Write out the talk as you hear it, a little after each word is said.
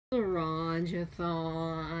Orangathon.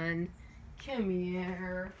 Come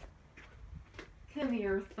here. Come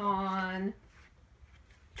here, Thon.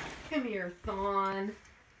 Come here, Thon.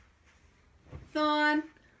 Thon.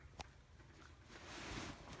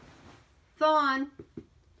 Thon.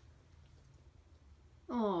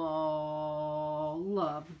 Oh,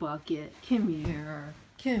 love bucket. Come here.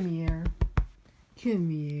 Come here. Come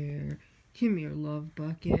here. Come here, love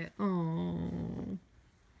bucket. Oh.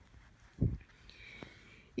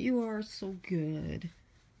 You are so good.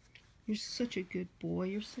 You're such a good boy.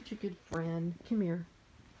 You're such a good friend. Come here.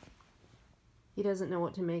 He doesn't know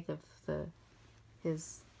what to make of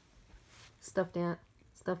his stuffed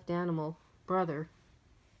animal brother.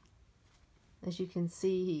 As you can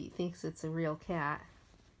see, he thinks it's a real cat.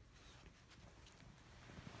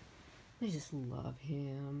 I just love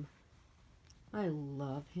him. I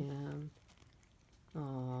love him.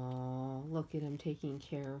 Oh, look at him taking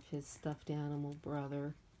care of his stuffed animal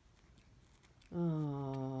brother.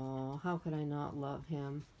 Oh, how could I not love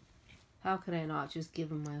him? How could I not just give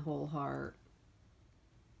him my whole heart?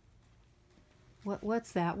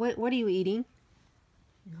 What's that? What are you eating?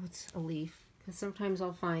 No, it's a leaf. Because sometimes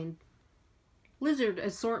I'll find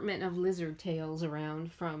assortment of lizard tails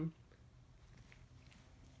around from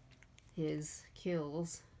his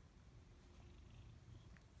kills.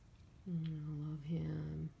 I love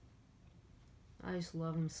him. I just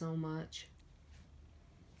love him so much.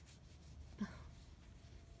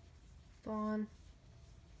 Fawn,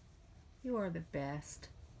 you are the best.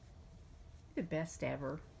 The best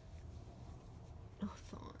ever. Oh,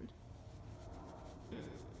 Fawn.